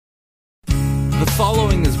The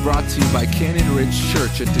following is brought to you by Canyon Ridge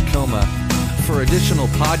Church at Tacoma. For additional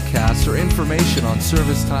podcasts or information on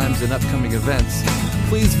service times and upcoming events,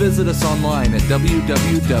 please visit us online at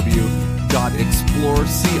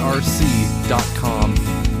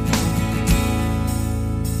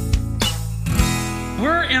www.explorecrc.com.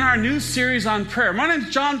 We're in our new series on prayer. My name's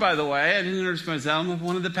John, by the way. I didn't introduce myself. I'm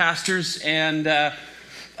one of the pastors. And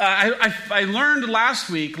I learned last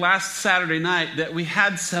Saturday night, that we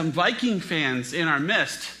had some Viking fans in our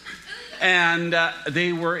midst. And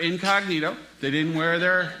they were incognito. They didn't wear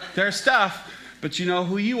their stuff. But you know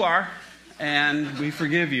who you are. And we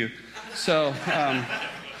forgive you. So,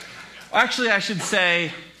 actually, I should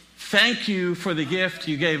say thank you for the gift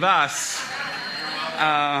you gave us.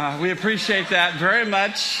 We appreciate that very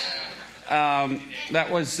much. That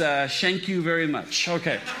was thank you very much.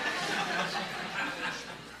 Okay.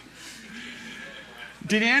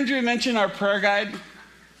 Did Andrew mention our prayer guide?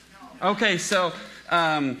 Okay, so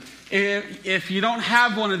if you don't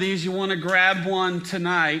have one of these, you want to grab one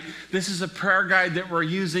tonight. This is a prayer guide that we're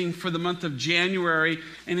using for the month of January.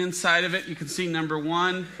 And inside of it, you can see number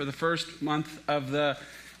 1 for the first month of the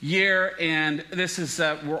year. And this is,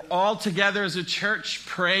 we're all together as a church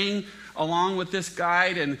praying along with this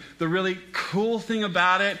guide. And the really cool thing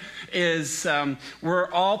about it is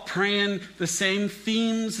we're all praying the same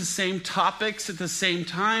themes, the same topics at the same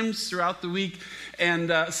times throughout the week.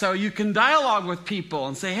 And so you can dialogue with people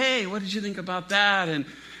and say, hey, what did you think about that? And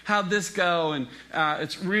how'd this go? And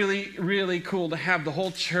it's really, really cool to have the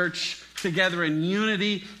whole church together in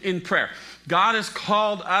unity in prayer. God has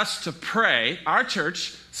called us to pray. Our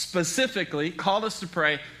church specifically called us to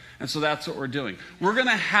pray. And so that's what we're doing. We're going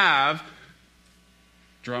to have,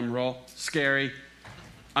 drum roll, scary,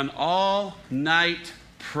 an all-night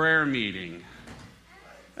prayer meeting.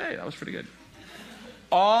 Hey, that was pretty good.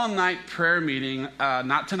 All-night prayer meeting,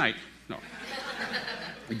 not tonight, no.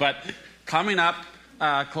 But coming up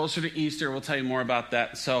closer to Easter, we'll tell you more about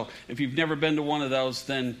that. So if you've never been to one of those,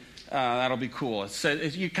 then that'll be cool. So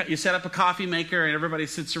you set up a coffee maker and everybody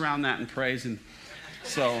sits around that and prays. And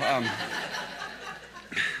so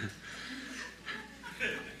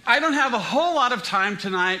I don't have a whole lot of time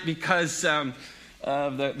tonight because of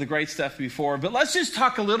the great stuff before. But let's just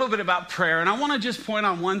talk a little bit about prayer. And I want to just point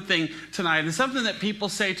on one thing tonight. It's something that people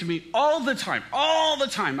say to me all the time.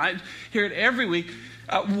 I hear it every week.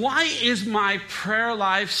 Why is my prayer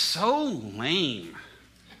life so lame?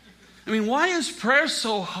 I mean, why is prayer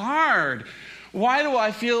so hard? Why do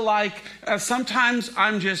I feel like sometimes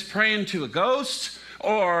I'm just praying to a ghost,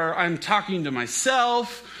 or I'm talking to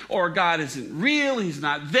myself, or God isn't real, he's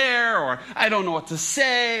not there, or I don't know what to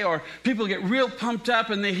say, or people get real pumped up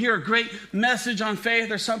and they hear a great message on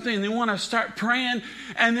faith or something and they want to start praying,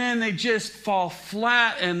 and then they just fall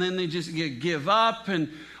flat, and then they just give up, and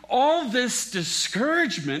all this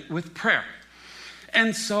discouragement with prayer.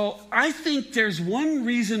 And so I think there's one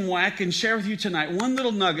reason why I can share with you tonight, one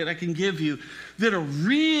little nugget I can give you that'll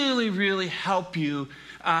really, really help you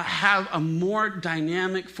have a more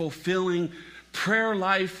dynamic, fulfilling prayer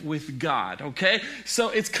life with God, okay? So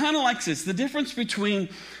it's kind of like this. The difference between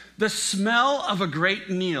the smell of a great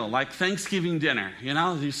meal, like Thanksgiving dinner,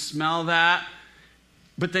 you smell that,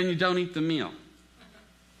 but then you don't eat the meal.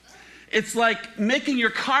 It's like making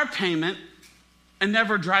your car payment and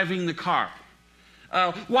never driving the car.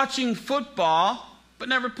 Watching football, but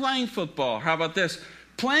never playing football. How about this?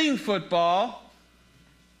 Playing football,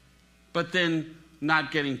 but then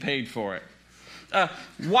not getting paid for it.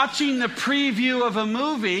 Watching the preview of a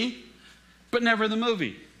movie, but never the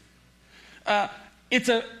movie. It's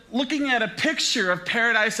looking at a picture of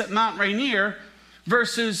paradise at Mount Rainier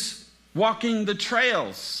versus walking the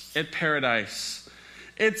trails at paradise.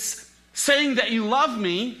 It's saying that you love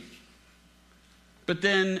me, but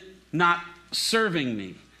then not serving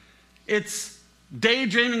me. It's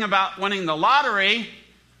daydreaming about winning the lottery,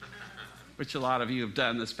 which a lot of you have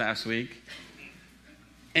done this past week,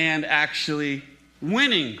 and actually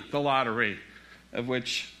winning the lottery, of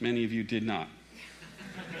which many of you did not.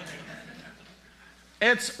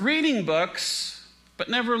 It's reading books, but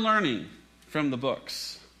never learning from the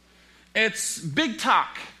books. It's big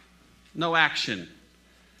talk, no action.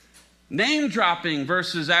 Name dropping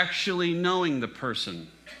versus actually knowing the person.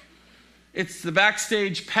 It's the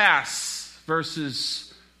backstage pass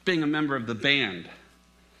versus being a member of the band.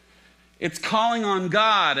 It's calling on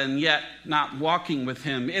God and yet not walking with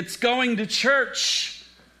him. It's going to church,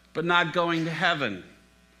 but not going to heaven.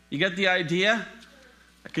 You get the idea?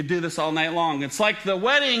 I could do this all night long. It's like the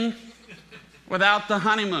wedding without the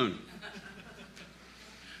honeymoon.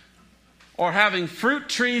 Or having fruit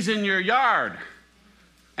trees in your yard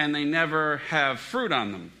and they never have fruit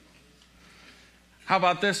on them. How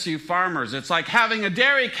about this, you farmers? It's like having a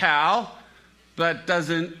dairy cow, but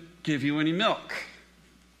doesn't give you any milk.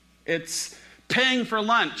 It's paying for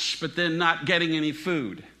lunch, but then not getting any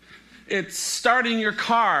food. It's starting your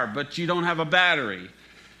car, but you don't have a battery.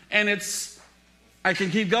 And I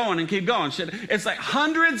can keep going and keep going. It's like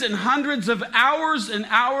hundreds and hundreds of hours and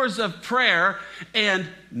hours of prayer and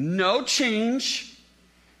no change,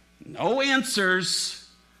 no answers,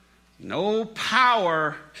 no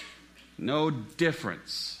power, no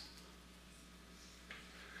difference.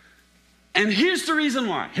 And here's the reason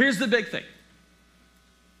why. Here's the big thing.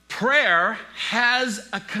 Prayer has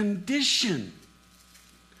a condition.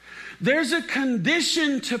 There's a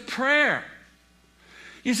condition to prayer.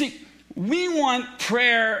 You see, we want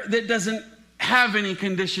prayer that doesn't have any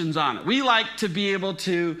conditions on it. We like to be able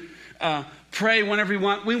to pray whenever we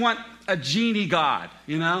want. We want a genie God,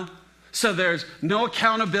 you know? So there's no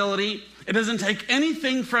accountability. It doesn't take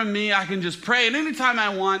anything from me. I can just pray at any time I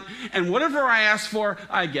want, and whatever I ask for,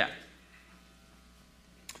 I get.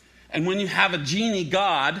 And when you have a genie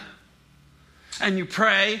God, and you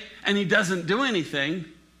pray, and he doesn't do anything,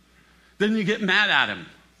 then you get mad at him.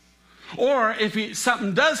 Or if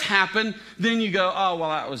something does happen, then you go, oh, well,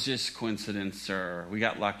 that was just coincidence, or we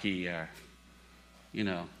got lucky, or,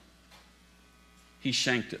 he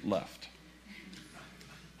shanked it left.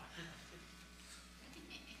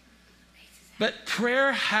 But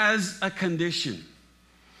prayer has a condition.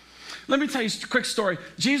 Let me tell you a quick story.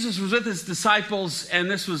 Jesus was with his disciples,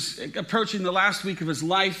 and this was approaching the last week of his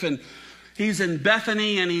life, and he's in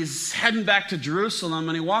Bethany, and he's heading back to Jerusalem,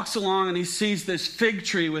 and he walks along, and he sees this fig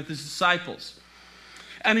tree with his disciples.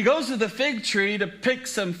 And he goes to the fig tree to pick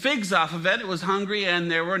some figs off of it. It was hungry,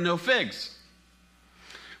 and there were no figs.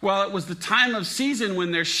 Well, it was the time of season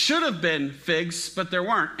when there should have been figs, but there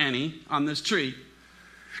weren't any on this tree.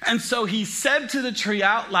 And so he said to the tree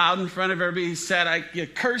out loud in front of everybody, he said, I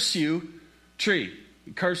curse you, tree.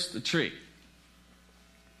 He cursed the tree.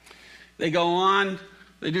 They go on,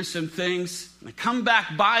 they do some things, and they come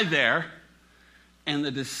back by there, and the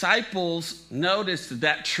disciples noticed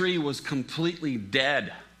that tree was completely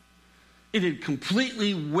dead. It had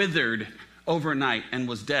completely withered overnight and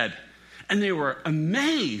was dead. And they were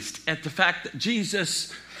amazed at the fact that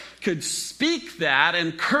Jesus could speak that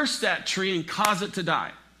and curse that tree and cause it to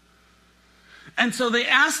die. And so they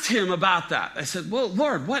asked him about that. They said, well,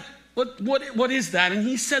 Lord, what is that? And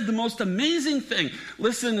he said the most amazing thing.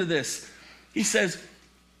 Listen to this. He says,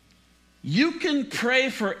 you can pray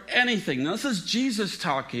for anything. Now, this is Jesus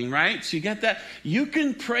talking, right? So you get that? You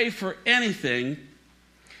can pray for anything.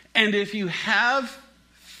 And if you have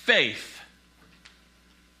faith,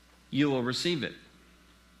 you will receive it.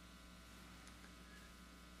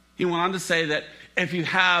 He went on to say that if you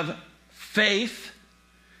have faith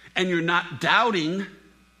and you're not doubting,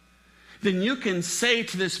 then you can say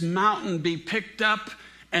to this mountain, be picked up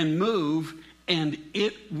and move, and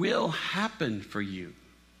it will happen for you.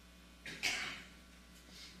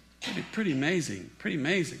 Pretty amazing, pretty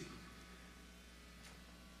amazing.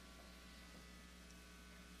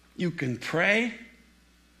 You can pray,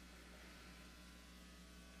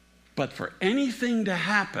 but for anything to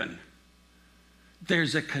happen,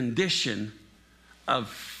 there's a condition of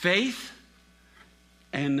faith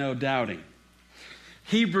and no doubting.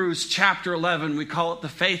 Hebrews chapter 11, we call it the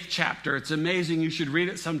faith chapter. It's amazing. You should read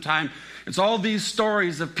it sometime. It's all these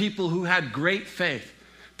stories of people who had great faith.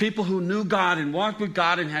 People who knew God and walked with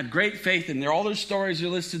God and had great faith. And all their stories are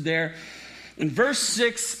listed there. In verse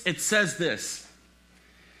 6, it says this.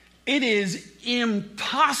 It is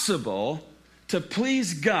impossible to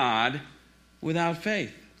please God without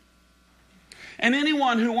faith. And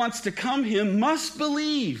anyone who wants to come to him must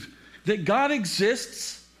believe that God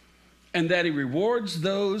exists and that he rewards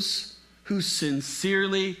those who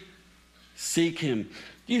sincerely seek him.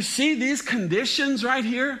 Do you see these conditions right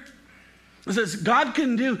here? It says God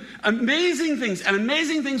can do amazing things, and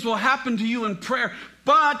amazing things will happen to you in prayer,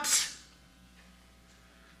 but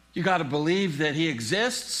you got to believe that he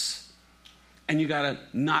exists, and you got to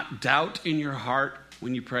not doubt in your heart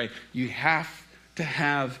when you pray. You have to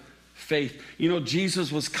have faith. You know,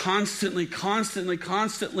 Jesus was constantly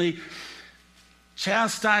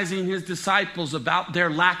chastising his disciples about their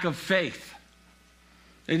lack of faith.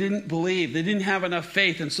 They didn't believe. They didn't have enough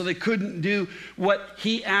faith, and so they couldn't do what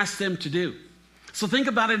he asked them to do. So think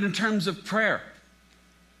about it in terms of prayer.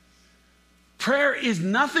 Prayer is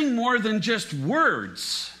nothing more than just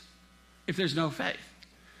words if there's no faith.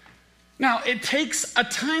 Now, it takes a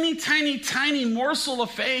tiny morsel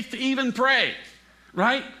of faith to even pray,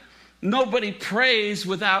 right? Nobody prays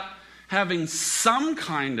without having some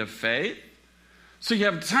kind of faith. So you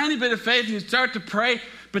have a tiny bit of faith, you start to pray,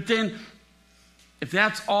 but then if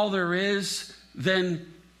that's all there is,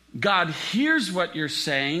 then God hears what you're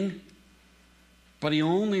saying, but he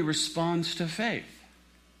only responds to faith.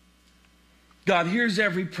 God hears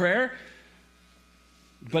every prayer,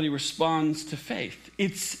 but he responds to faith.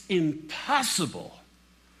 It's impossible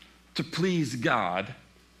to please God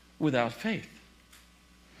without faith.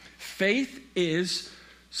 Faith is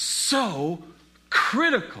so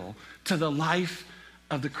critical to the life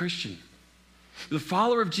of the Christian. The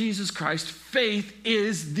follower of Jesus Christ, faith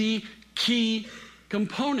is the key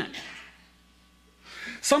component.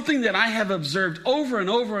 Something that I have observed over and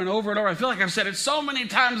over and over and over, I feel like I've said it so many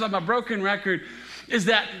times on my broken record, is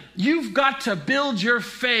that you've got to build your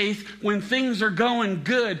faith when things are going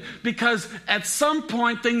good, because at some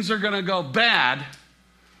point things are going to go bad,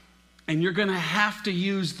 and you're going to have to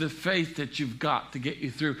use the faith that you've got to get you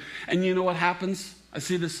through. And you know what happens? I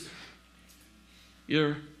see this.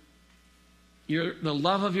 You're the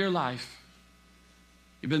love of your life.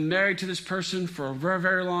 You've been married to this person for a very,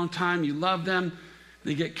 very long time. You love them.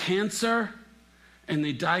 They get cancer and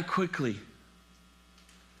they die quickly.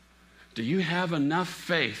 Do you have enough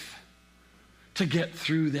faith to get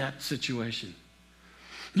through that situation?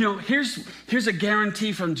 You know, here's a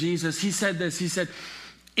guarantee from Jesus. He said this. He said,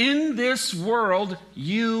 in this world,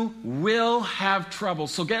 you will have trouble.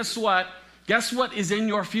 So guess what? Guess what is in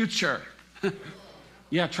your future?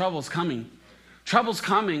 Yeah, trouble's coming. Trouble's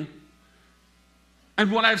coming.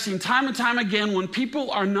 And what I've seen time and time again, when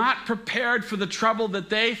people are not prepared for the trouble that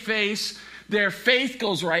they face, their faith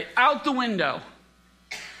goes right out the window.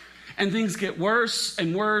 And things get worse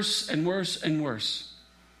and worse and worse and worse.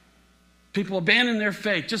 People abandon their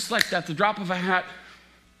faith just like that, the drop of a hat,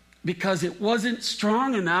 because it wasn't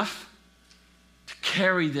strong enough to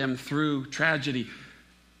carry them through tragedy.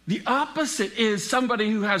 The opposite is somebody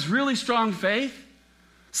who has really strong faith.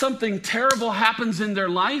 Something terrible happens in their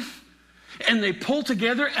life, and they pull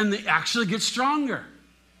together and they actually get stronger.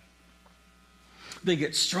 They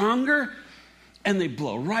get stronger and they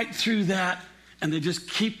blow right through that, and they just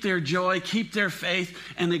keep their joy, keep their faith,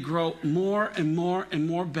 and they grow more and more and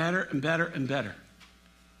more, better and better and better.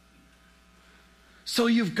 So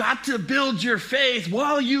you've got to build your faith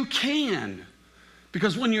while you can,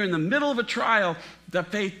 because when you're in the middle of a trial, the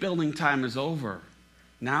faith building time is over.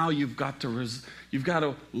 Now you've got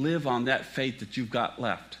to live on that faith that you've got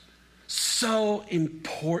left. So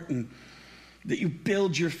important that you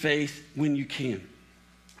build your faith when you can.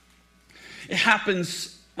 It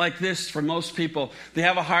happens like this for most people. They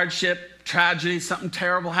have a hardship, tragedy, something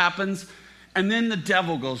terrible happens, and then the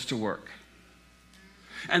devil goes to work.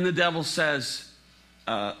 And the devil says,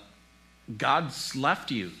 God's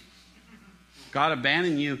left you. God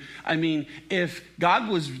abandoned you. I mean, if God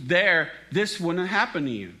was there, this wouldn't happen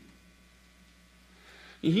to you.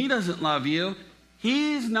 He doesn't love you.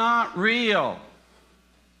 He's not real.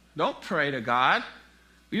 Don't pray to God.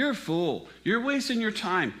 You're a fool. You're wasting your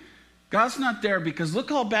time. God's not there because look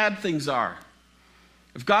how bad things are.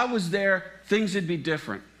 If God was there, things would be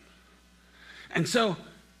different. And so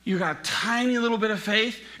you got a tiny little bit of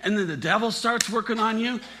faith, and then the devil starts working on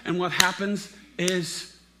you, and what happens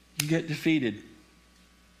is you get defeated.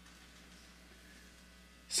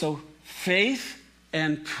 So faith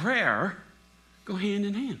and prayer go hand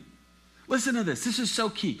in hand. Listen to this. This is so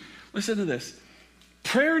key. Listen to this.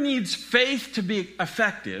 Prayer needs faith to be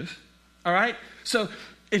effective, all right? So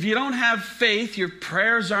if you don't have faith, your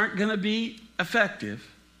prayers aren't going to be effective.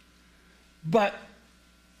 But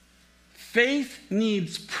faith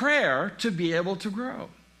needs prayer to be able to grow.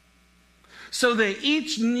 So they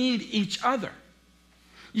each need each other.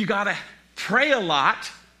 You got to pray a lot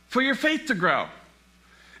for your faith to grow.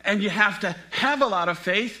 And you have to have a lot of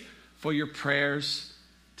faith for your prayers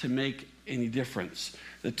to make any difference.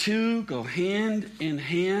 The two go hand in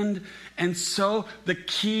hand. And so the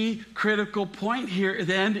key critical point here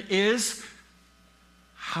then is,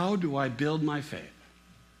 how do I build my faith?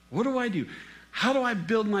 What do I do? How do I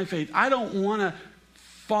build my faith? I don't want to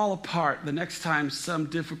fall apart the next time some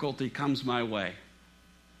difficulty comes my way.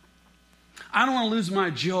 I don't want to lose my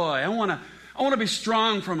joy. I want to be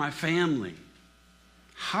strong for my family.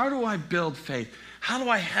 How do I build faith? How do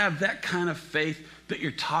I have that kind of faith that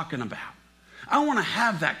you're talking about? I want to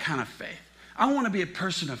have that kind of faith. I want to be a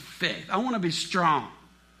person of faith. I want to be strong.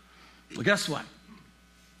 Well, guess what?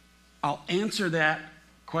 I'll answer that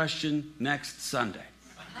question next Sunday.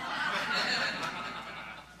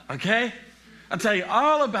 Okay? I'll tell you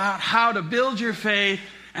all about how to build your faith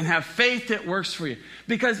and have faith that works for you.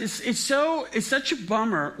 Because it's such a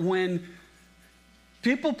bummer when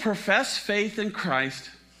people profess faith in Christ,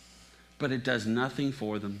 but it does nothing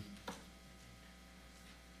for them.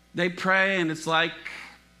 They pray and it's like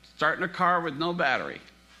starting a car with no battery.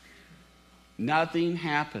 Nothing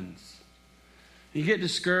happens. You get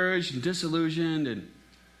discouraged and disillusioned and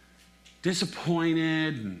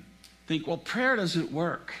disappointed and think, well, prayer doesn't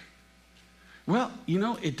work. Well,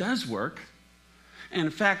 it does work. And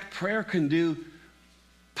in fact, prayer can do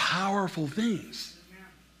powerful things.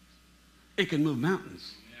 It can move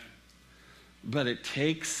mountains. But it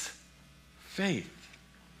takes faith.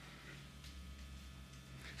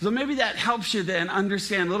 So maybe that helps you then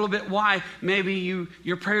understand a little bit why maybe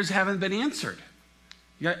your prayers haven't been answered.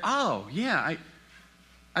 You're like, oh, yeah,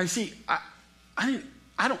 I see. I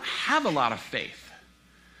don't have a lot of faith.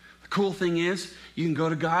 The cool thing is you can go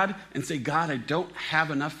to God and say, God, I don't have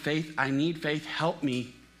enough faith. I need faith. Help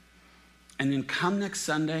me. And then come next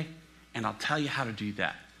Sunday and I'll tell you how to do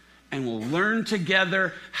that. And we'll learn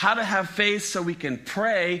together how to have faith so we can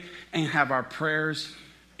pray and have our prayers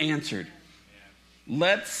answered.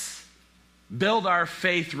 Let's build our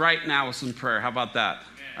faith right now with some prayer. How about that?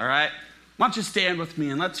 All right? Why don't you stand with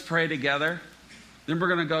me and let's pray together. Then we're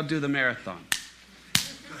going to go do the marathon.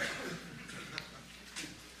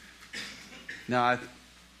 No,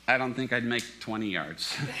 I don't think I'd make 20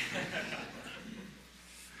 yards.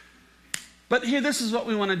 But here, this is what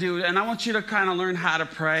we want to do. And I want you to kind of learn how to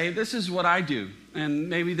pray. This is what I do. And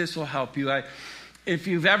maybe this will help you. If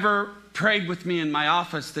you've ever prayed with me in my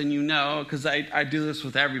office, then you know, because I do this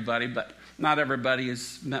with everybody, but not everybody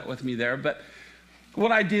has met with me there. But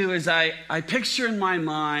what I do is I picture in my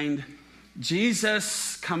mind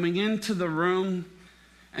Jesus coming into the room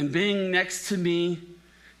and being next to me,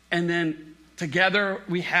 and then together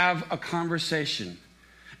we have a conversation.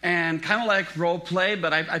 And kind of like role play,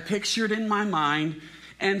 but I picture it in my mind.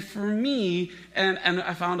 And for me, and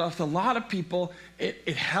I found out with a lot of people,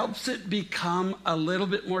 it helps it become a little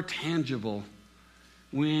bit more tangible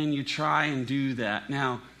when you try and do that.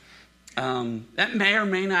 Now, that may or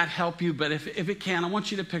may not help you, but if it can, I want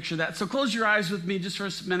you to picture that. So close your eyes with me just for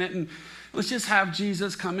a minute, and let's just have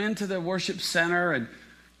Jesus come into the worship center and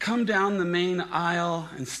come down the main aisle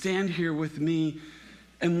and stand here with me.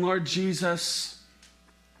 And Lord Jesus,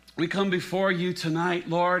 we come before you tonight,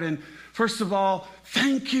 Lord, and first of all,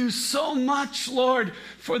 thank you so much, Lord,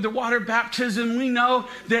 for the water baptism. We know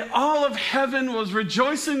that all of heaven was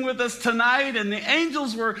rejoicing with us tonight, and the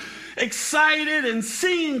angels were excited and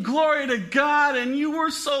singing glory to God, and you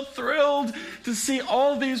were so thrilled to see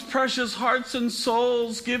all these precious hearts and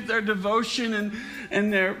souls give their devotion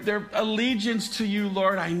and their allegiance to you,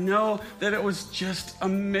 Lord. I know that it was just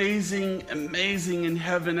amazing, amazing in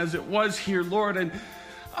heaven as it was here, Lord, and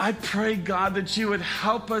I pray, God, that you would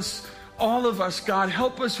help us, all of us, God.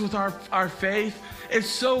 Help us with our faith. It's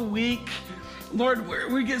so weak. Lord,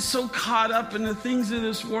 we get so caught up in the things of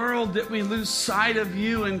this world that we lose sight of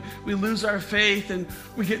you and we lose our faith and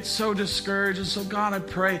we get so discouraged. And so, God, I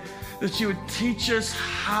pray that you would teach us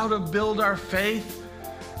how to build our faith.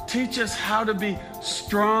 Teach us how to be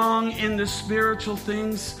strong in the spiritual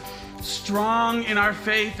things, strong in our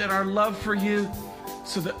faith and our love for you,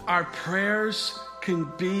 so that our prayers can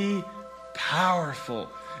be powerful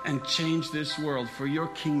and change this world for your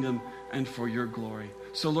kingdom and for your glory.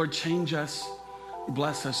 So, Lord, change us,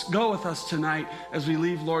 bless us. Go with us tonight as we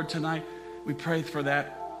leave, Lord, tonight. We pray for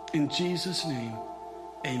that in Jesus' name.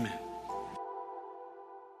 Amen.